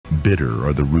Bitter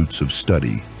are the roots of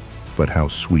study, but how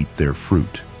sweet their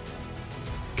fruit.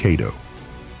 CATO.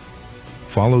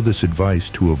 Follow this advice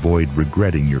to avoid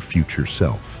regretting your future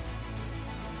self.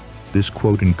 This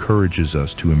quote encourages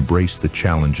us to embrace the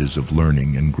challenges of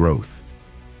learning and growth.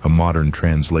 A modern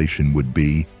translation would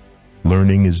be,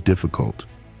 "Learning is difficult,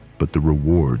 but the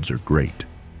rewards are great."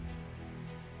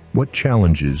 What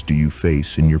challenges do you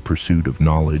face in your pursuit of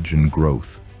knowledge and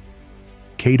growth?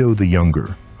 Cato the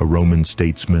Younger, a Roman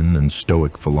statesman and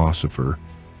Stoic philosopher,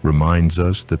 reminds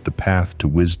us that the path to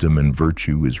wisdom and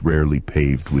virtue is rarely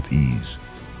paved with ease.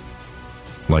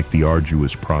 Like the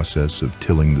arduous process of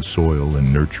tilling the soil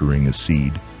and nurturing a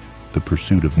seed, the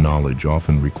pursuit of knowledge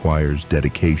often requires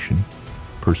dedication,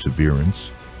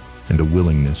 perseverance, and a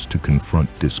willingness to confront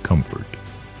discomfort.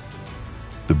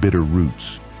 The bitter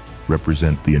roots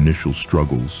represent the initial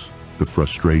struggles, the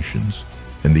frustrations,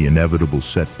 and the inevitable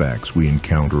setbacks we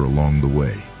encounter along the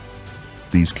way.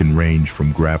 These can range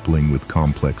from grappling with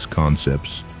complex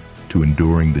concepts to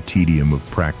enduring the tedium of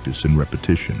practice and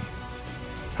repetition.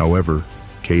 However,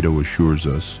 Cato assures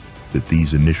us that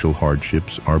these initial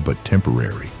hardships are but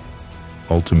temporary,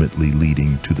 ultimately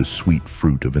leading to the sweet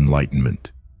fruit of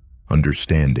enlightenment,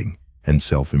 understanding, and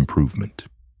self-improvement.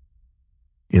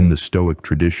 In the Stoic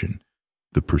tradition,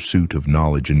 the pursuit of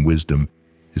knowledge and wisdom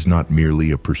is not merely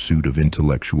a pursuit of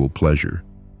intellectual pleasure,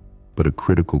 but a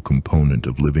critical component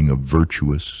of living a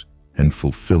virtuous and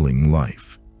fulfilling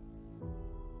life.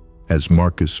 As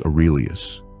Marcus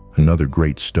Aurelius, another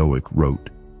great Stoic, wrote,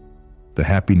 "The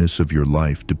happiness of your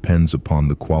life depends upon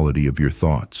the quality of your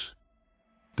thoughts.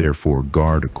 Therefore,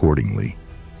 guard accordingly,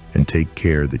 and take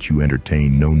care that you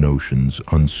entertain no notions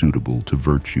unsuitable to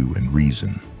virtue and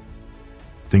reason."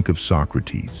 Think of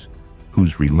Socrates,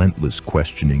 whose relentless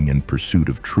questioning and pursuit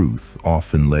of truth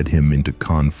often led him into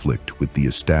conflict with the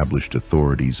established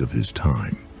authorities of his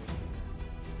time.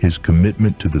 His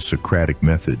commitment to the Socratic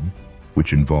method,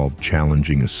 which involved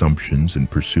challenging assumptions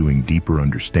and pursuing deeper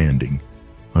understanding,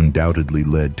 undoubtedly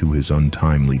led to his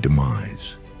untimely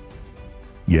demise.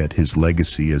 Yet his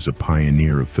legacy as a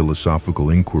pioneer of philosophical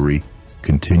inquiry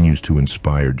continues to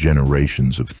inspire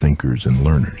generations of thinkers and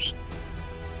learners.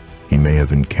 He may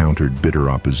have encountered bitter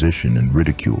opposition and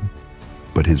ridicule,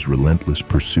 but his relentless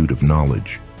pursuit of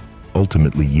knowledge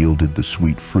ultimately yielded the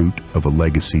sweet fruit of a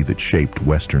legacy that shaped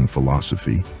Western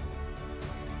philosophy.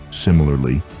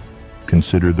 Similarly,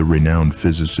 consider the renowned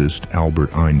physicist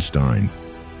Albert Einstein,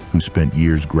 who spent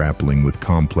years grappling with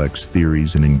complex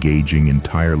theories and engaging in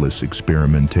tireless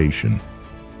experimentation.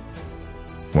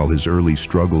 While his early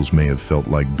struggles may have felt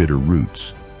like bitter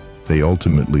roots, they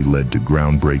ultimately led to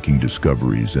groundbreaking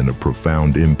discoveries and a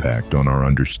profound impact on our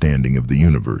understanding of the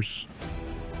universe.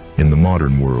 In the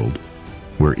modern world,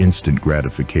 where instant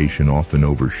gratification often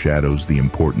overshadows the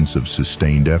importance of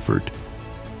sustained effort,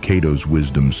 Cato's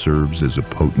wisdom serves as a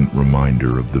potent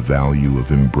reminder of the value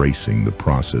of embracing the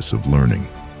process of learning.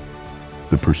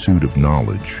 The pursuit of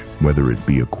knowledge, whether it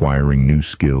be acquiring new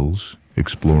skills,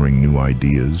 exploring new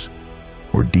ideas,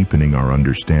 or deepening our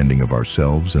understanding of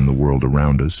ourselves and the world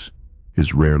around us,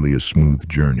 is rarely a smooth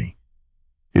journey.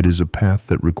 It is a path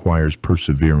that requires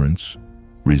perseverance,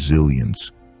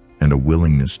 resilience, and a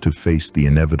willingness to face the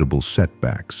inevitable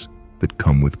setbacks that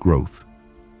come with growth.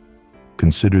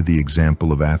 Consider the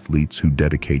example of athletes who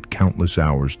dedicate countless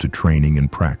hours to training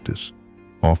and practice,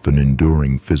 often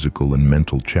enduring physical and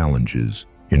mental challenges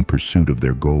in pursuit of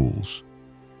their goals.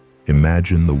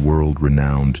 Imagine the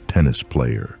world-renowned tennis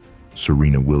player,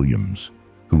 Serena Williams,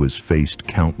 who has faced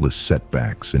countless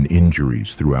setbacks and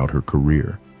injuries throughout her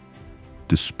career.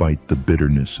 Despite the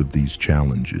bitterness of these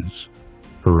challenges,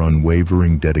 her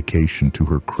unwavering dedication to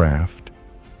her craft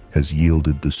has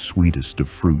yielded the sweetest of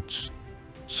fruits,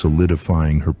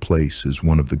 solidifying her place as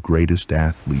one of the greatest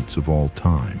athletes of all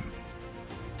time.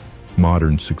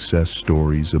 Modern success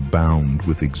stories abound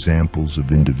with examples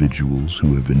of individuals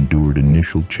who have endured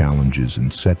initial challenges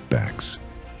and setbacks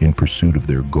in pursuit of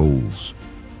their goals,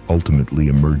 ultimately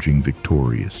emerging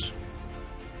victorious.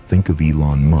 Think of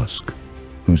Elon Musk,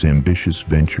 whose ambitious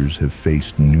ventures have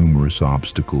faced numerous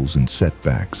obstacles and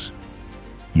setbacks,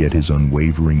 yet his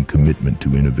unwavering commitment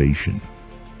to innovation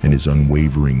and his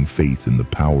unwavering faith in the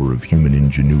power of human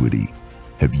ingenuity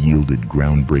have yielded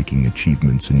groundbreaking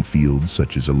achievements in fields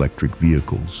such as electric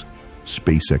vehicles,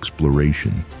 space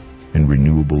exploration, and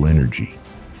renewable energy.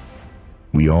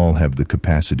 We all have the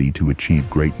capacity to achieve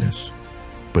greatness,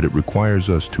 but it requires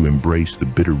us to embrace the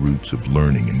bitter roots of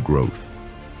learning and growth,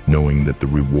 knowing that the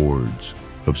rewards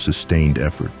of sustained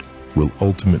effort will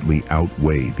ultimately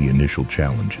outweigh the initial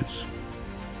challenges.